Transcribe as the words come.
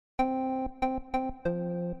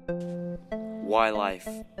Why Life?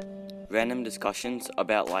 Random discussions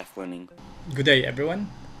about life learning. Good day, everyone.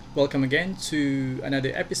 Welcome again to another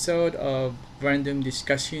episode of Random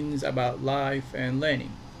Discussions about Life and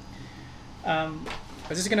Learning. I'm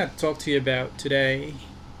just gonna talk to you about today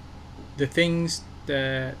the things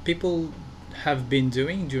that people have been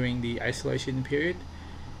doing during the isolation period.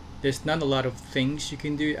 There's not a lot of things you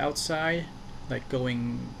can do outside, like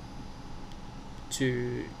going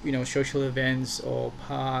to social events or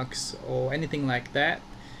parks or anything like that.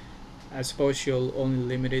 I suppose you're only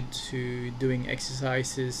limited to doing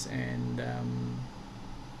exercises and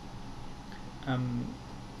um,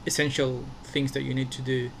 essential things that you need to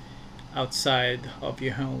do outside of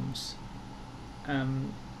your homes.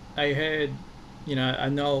 Um, I heard, I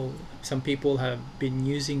know some people have been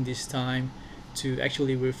using this time to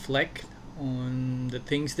actually reflect on the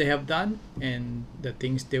things they have done and the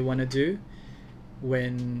things they want to do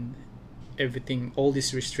when all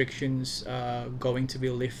these restrictions are going to be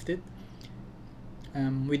lifted.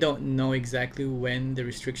 We don't know exactly when the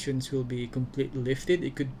restrictions will be completely lifted.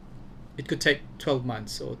 It could take 12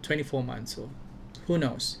 months or 24 months or who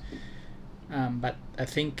knows. But I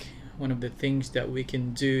think one of the things that we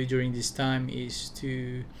can do during this time is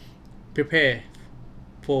to prepare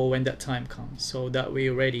for when that time comes, so that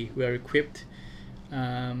we're ready, we're equipped.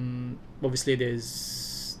 Obviously,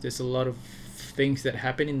 there's a lot of things that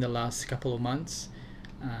happened in the last couple of months,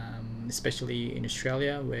 especially in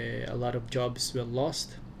Australia, where a lot of jobs were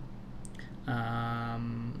lost,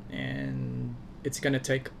 and it's gonna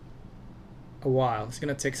take a while. It's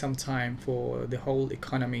gonna take some time for the whole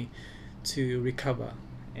economy to recover.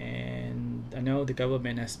 And I know the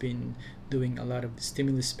government has been doing a lot of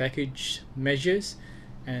stimulus package measures,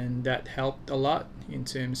 and that helped a lot in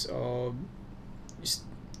terms of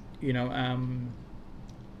you know um,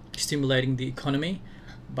 stimulating the economy.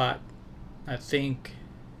 But I think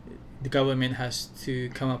the government has to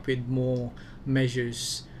come up with more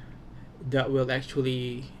measures that will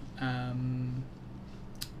actually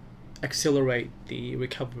accelerate the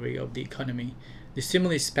recovery of the economy. The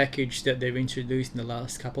stimulus package that they've introduced in the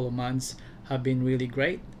last couple of months have been really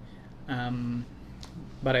great, um,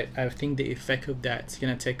 but I think the effect of that's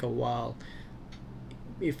gonna take a while,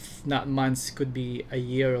 if not months, could be a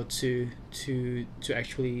year or two to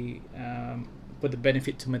actually for the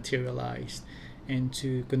benefit to materialize and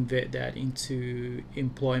to convert that into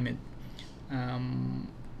employment. Um,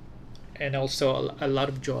 and also a lot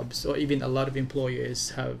of jobs or even a lot of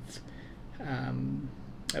employers um,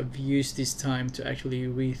 have used this time to actually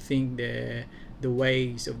rethink the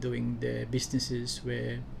ways of doing their businesses,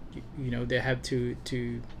 where they have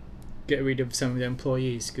to get rid of some of the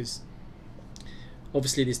employees, because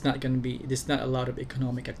obviously there's not a lot of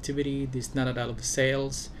economic activity, there's not a lot of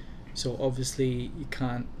sales, so obviously you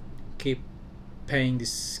can't keep paying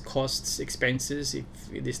these costs expenses if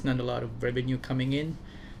there's not a lot of revenue coming in.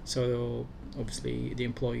 So obviously the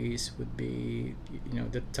employees would be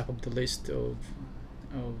the top of the list of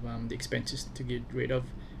the expenses to get rid of.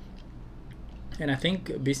 And I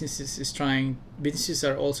think businesses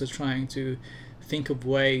are also trying to think of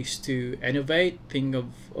ways to innovate, think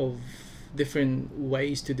of different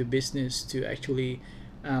ways to do business to actually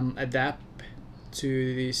adapt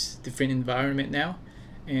to this different environment now.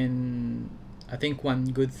 And I think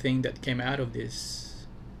one good thing that came out of this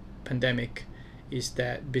pandemic is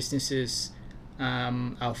that businesses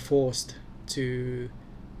are forced to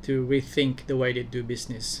rethink the way they do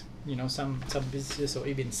business. Some businesses or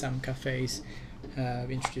even some cafes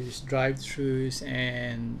have introduced drive-throughs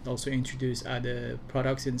and also introduced other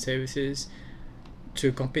products and services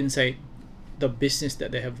to compensate the business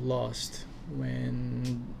that they have lost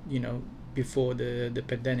when before the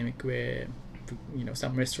pandemic, where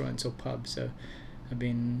some restaurants or pubs have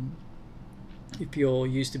been, if you're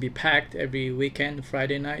used to be packed every weekend,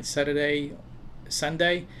 Friday night, Saturday,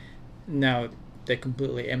 Sunday, now they're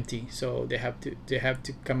completely empty. So they have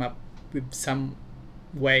to come up with some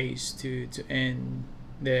ways to earn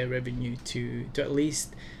their revenue to at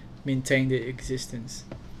least maintain their existence.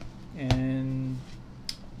 And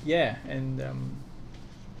yeah, and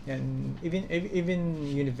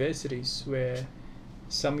even universities, where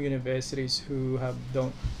some universities who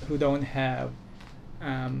don't have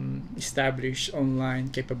established online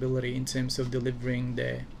capability in terms of delivering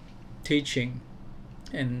their teaching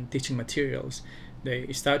and teaching materials,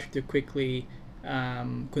 they started to quickly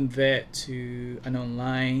convert to an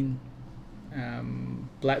online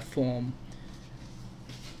platform.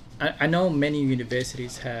 I know many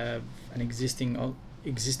universities have an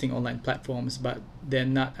existing online platforms, but they're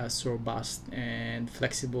not as robust and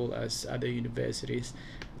flexible as other universities.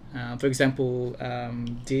 For example,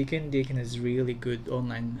 Deakin has really good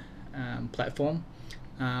online platform.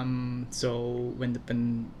 So when the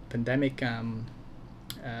pandemic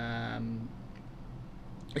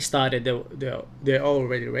started, they're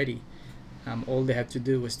already ready. All they have to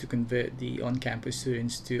do was to convert the on-campus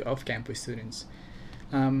students to off-campus students.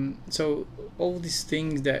 So all these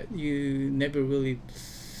things that you never really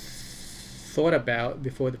thought about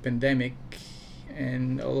before the pandemic,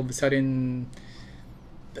 and all of a sudden,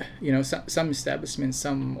 some establishments,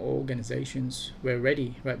 some organizations were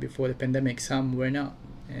ready right before the pandemic. Some were not,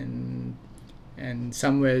 and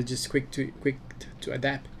some were just quick to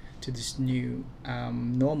adapt to this new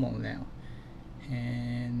normal now.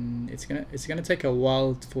 And it's gonna take a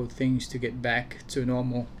while for things to get back to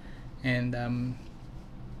normal, and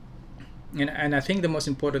I think the most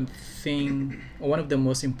important thing, or one of the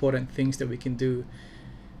most important things that we can do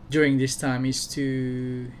during this time, is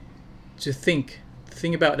to think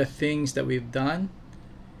about the things that we've done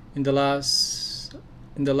in the last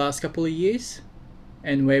couple of years,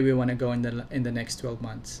 and where we want to go in the next 12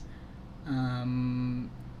 months.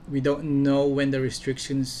 We don't know when the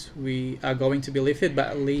restrictions we are going to be lifted, but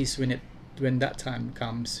at least when that time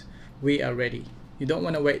comes, we are ready. You don't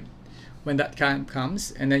want to wait when that time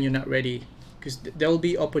comes and then you're not ready, because there will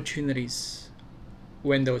be opportunities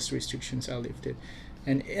when those restrictions are lifted,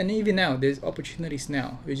 and even now there's opportunities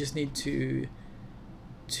now. We just need to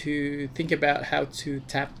think about how to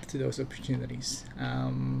tap to those opportunities,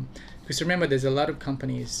 because remember, there's a lot of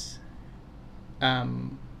companies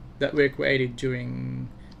that were created during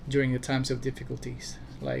the times of difficulties,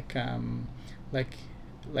 like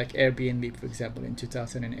Airbnb, for example, in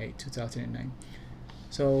 2008, 2009.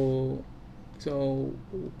 So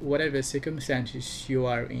whatever circumstances you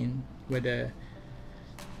are in, whether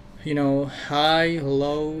high,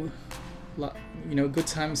 low, good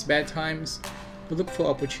times, bad times, we look for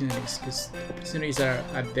opportunities, because opportunities are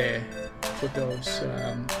there for those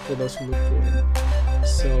who look for them.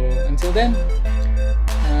 So until then,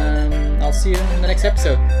 I'll see you in the next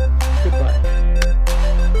episode. Goodbye.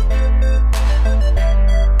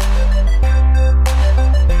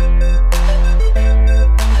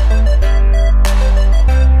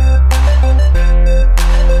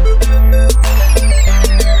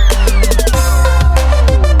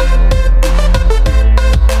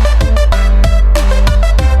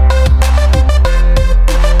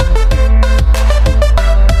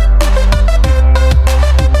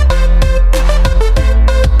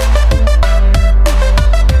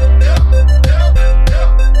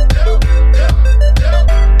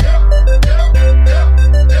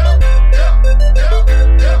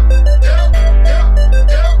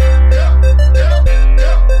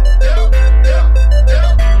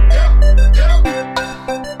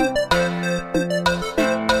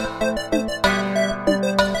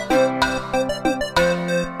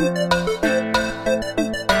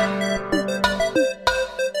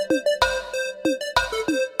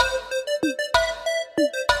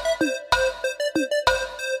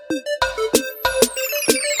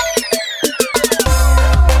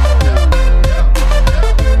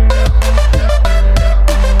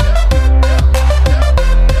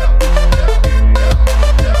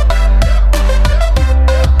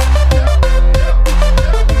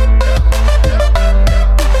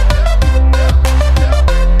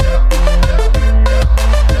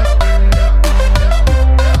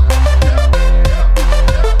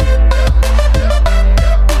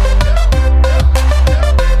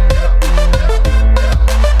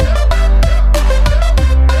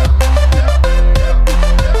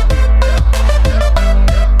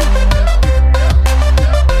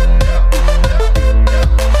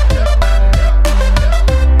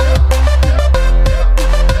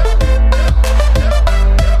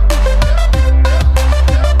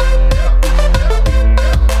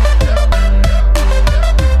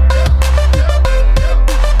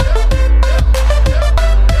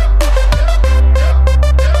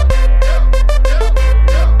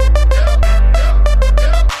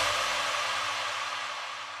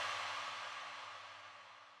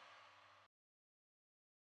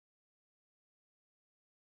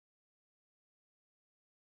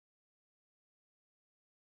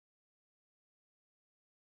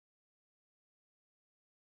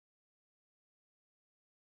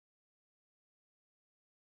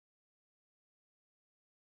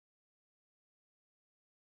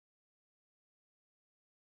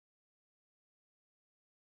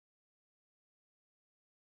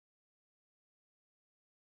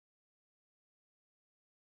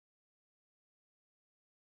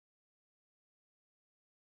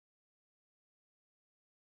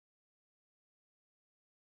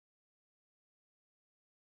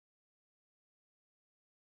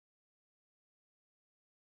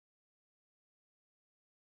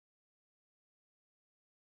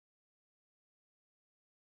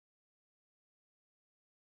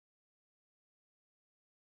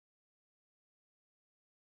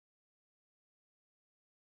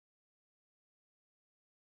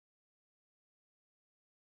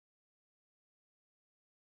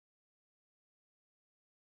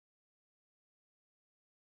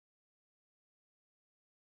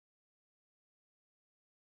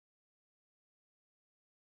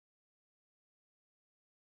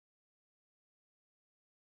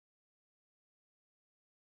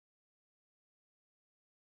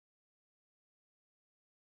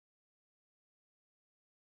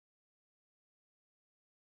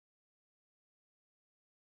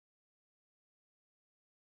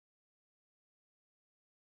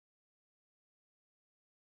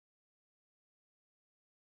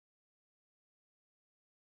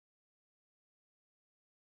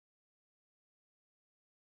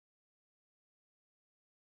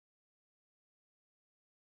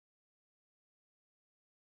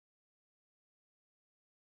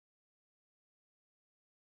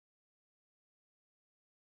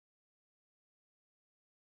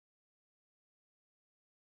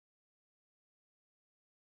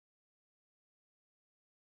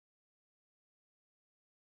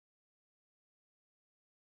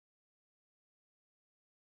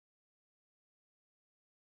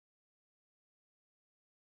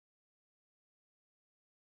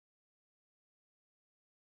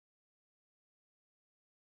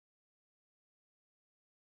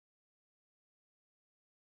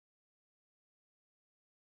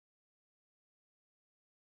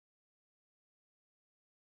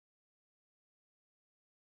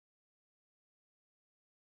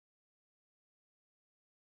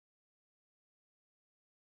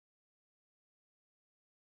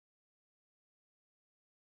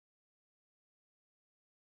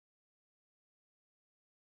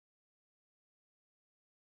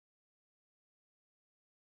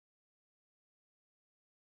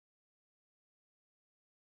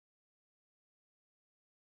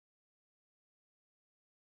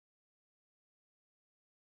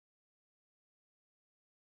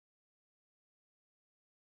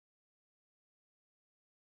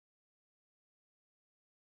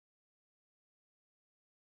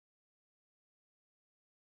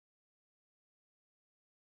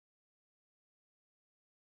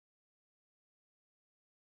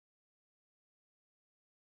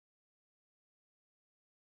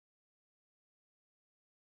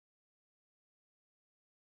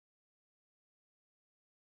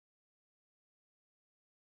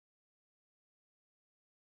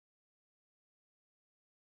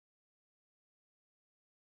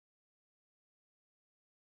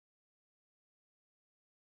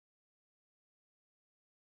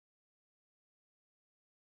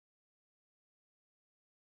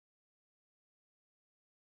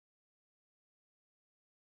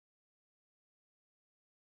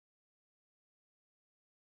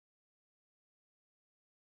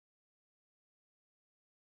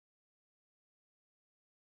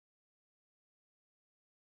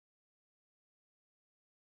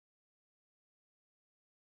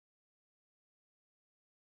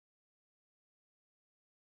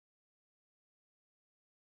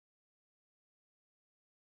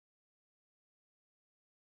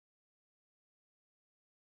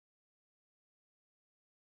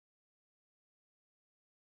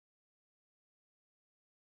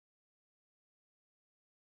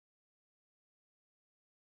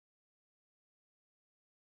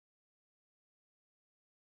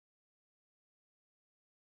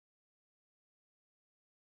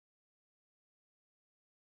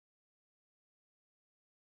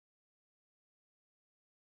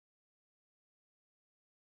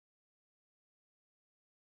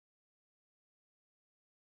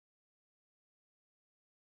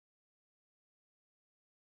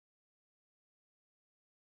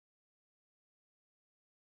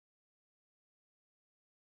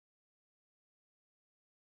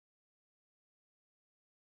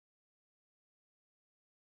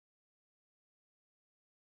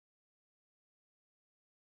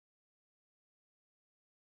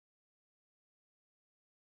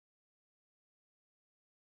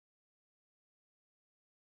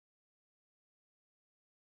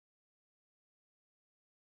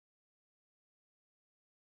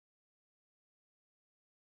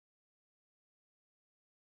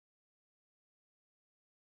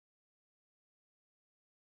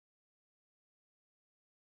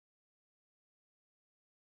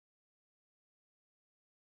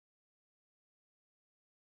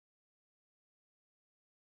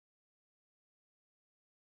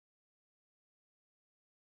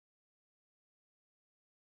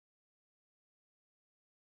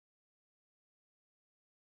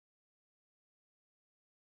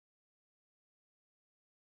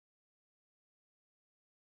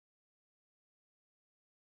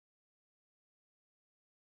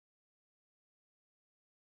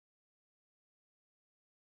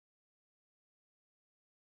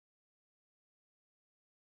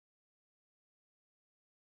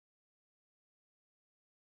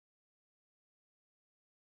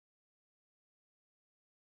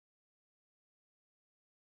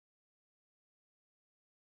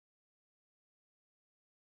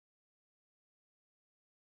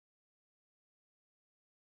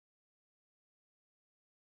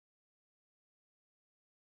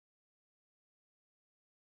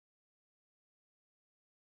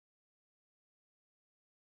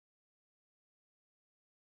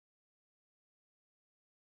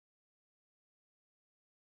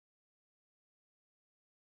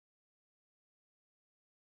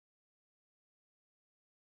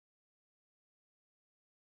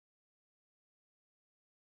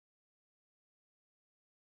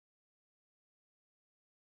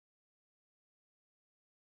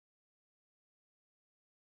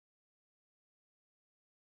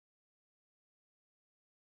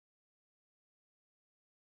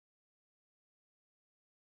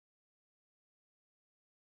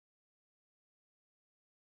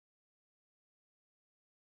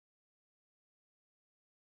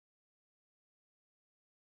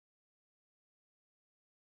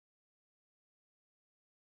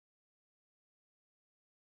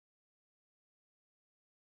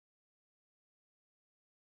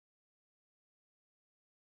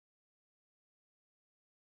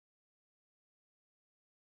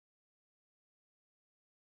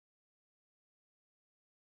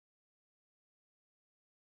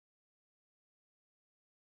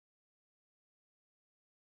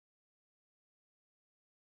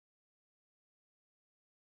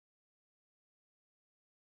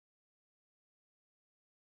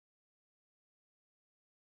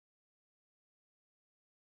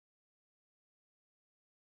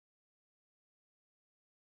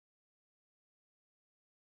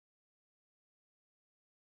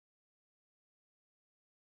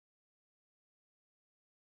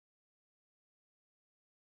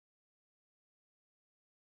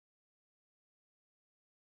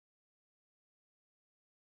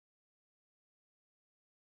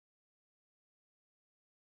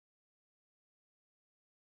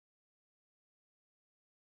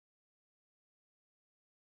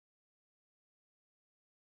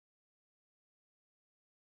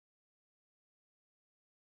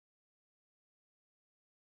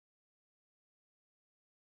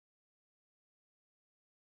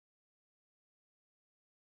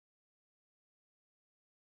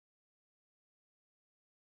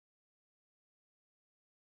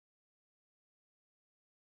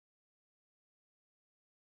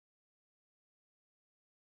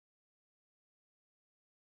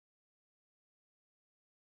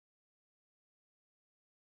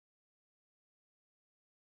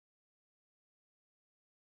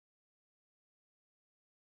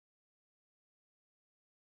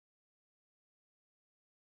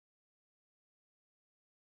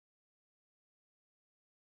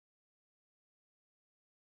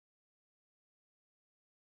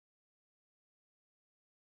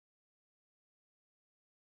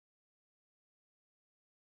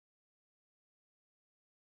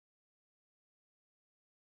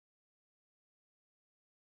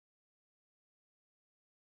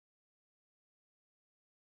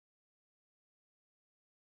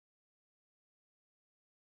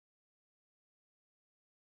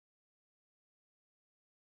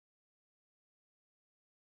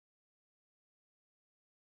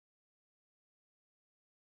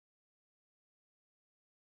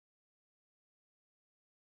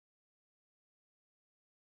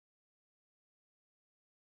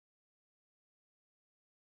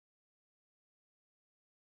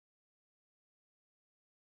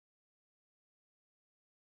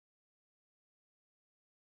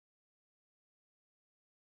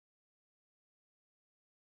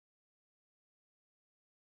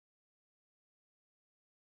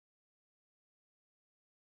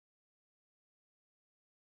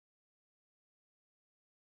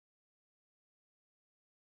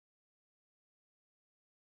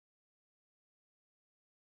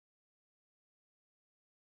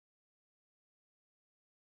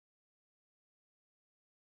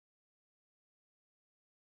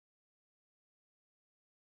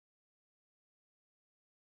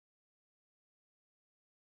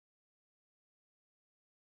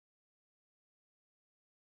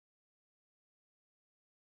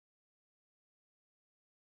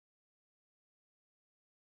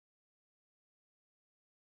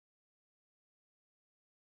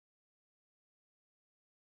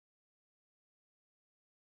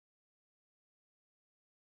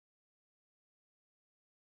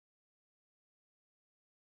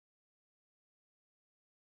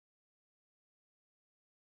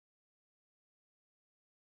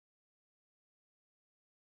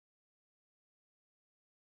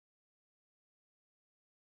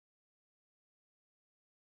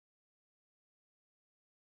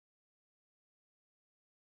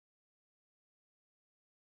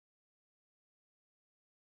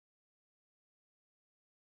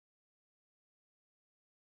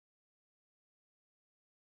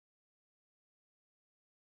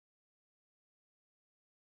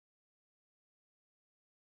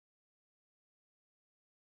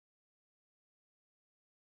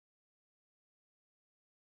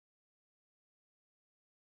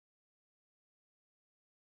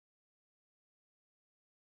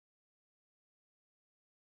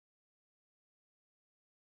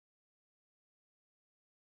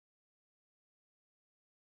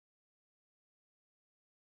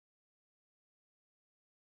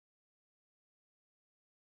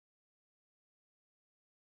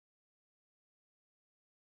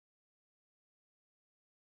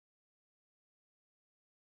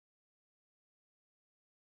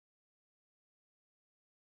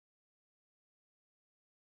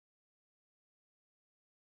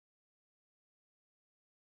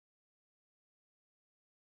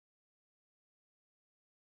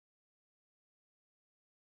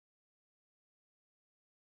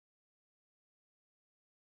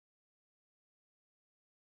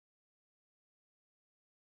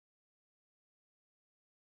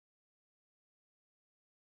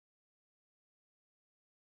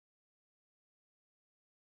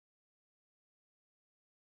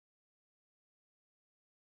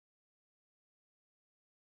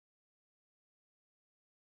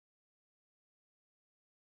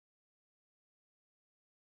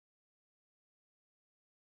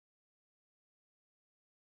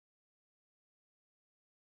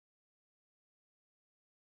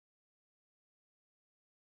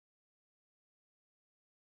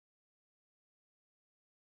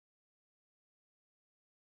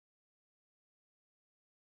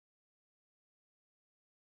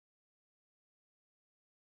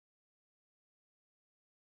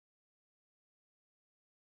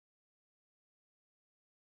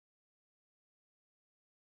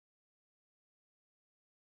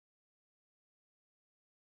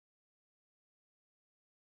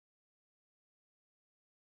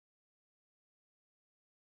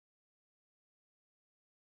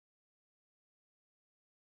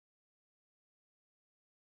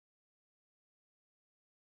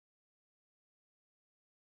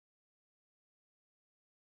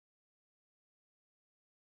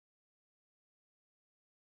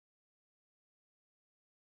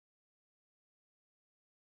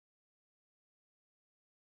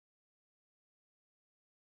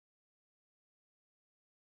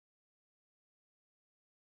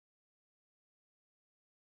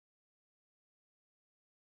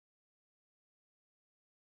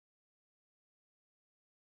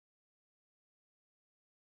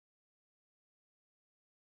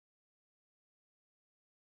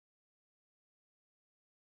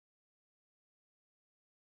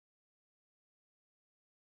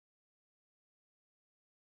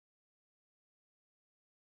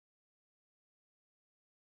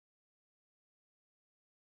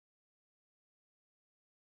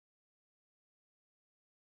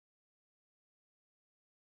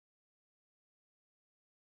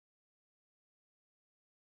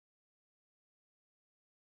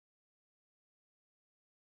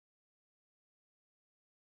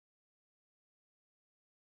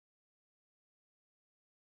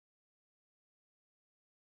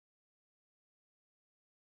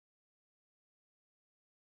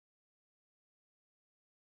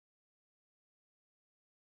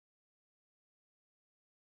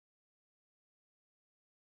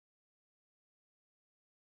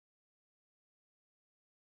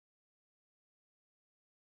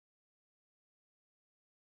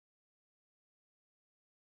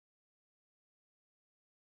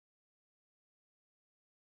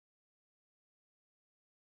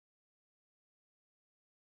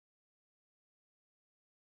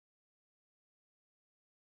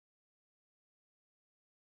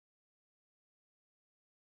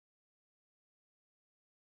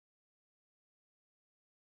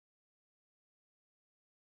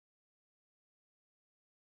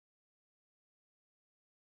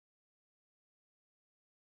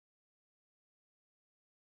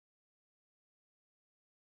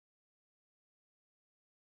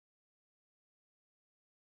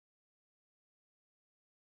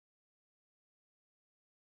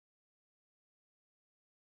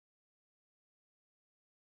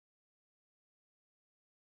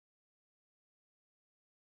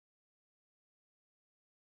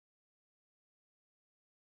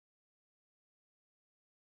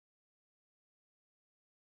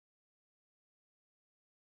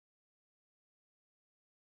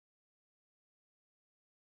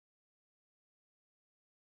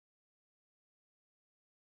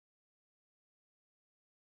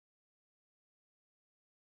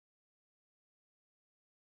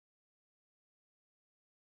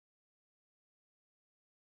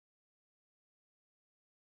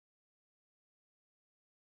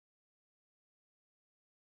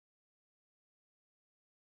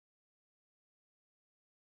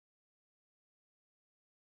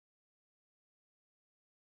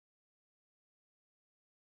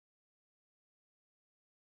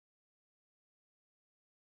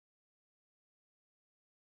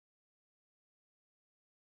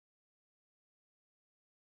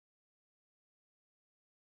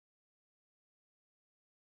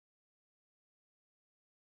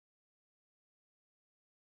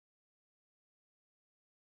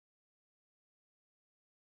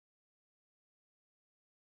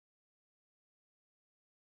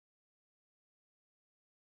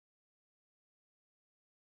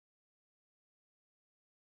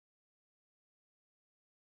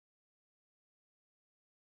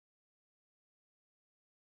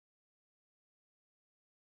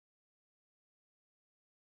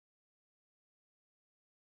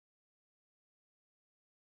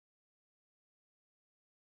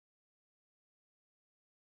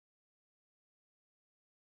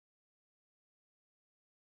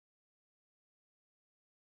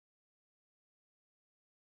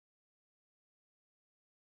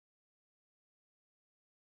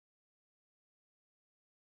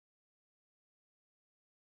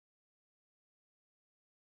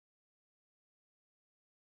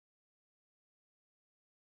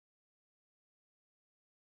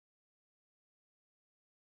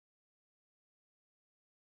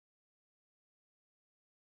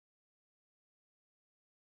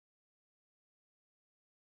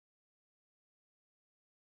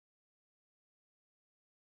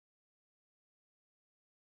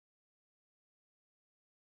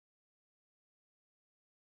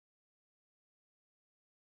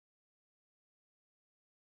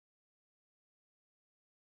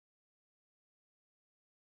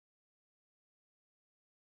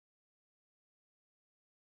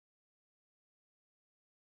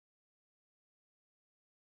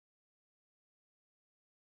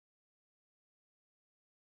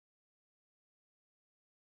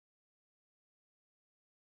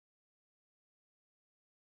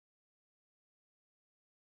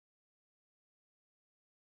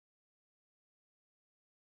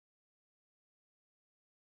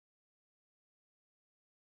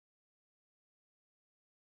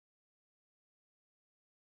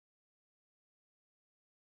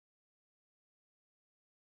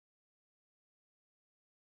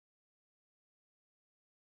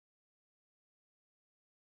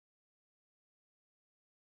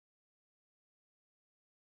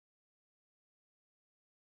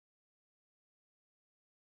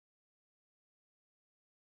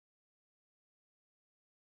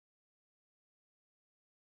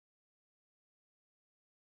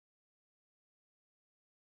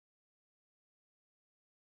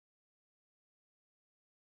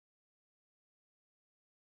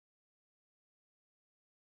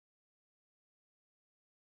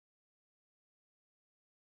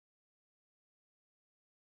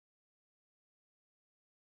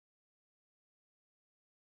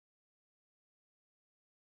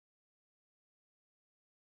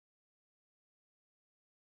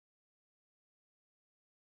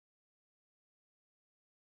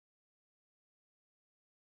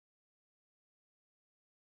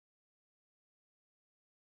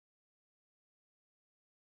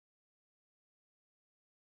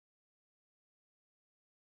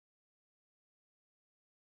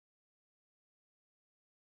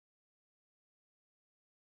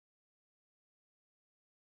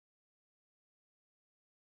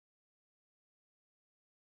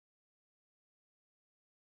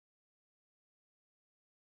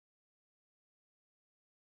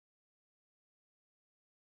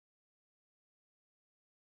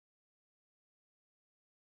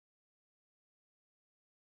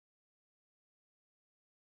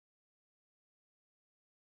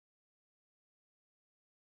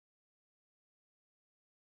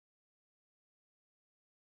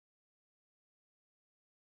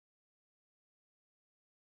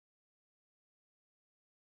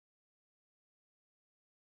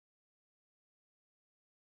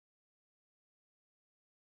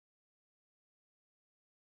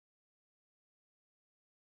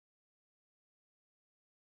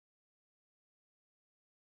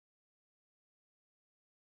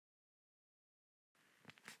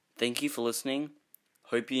 Thank you for listening.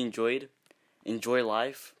 Hope you enjoyed. Enjoy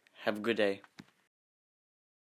life. Have a good day.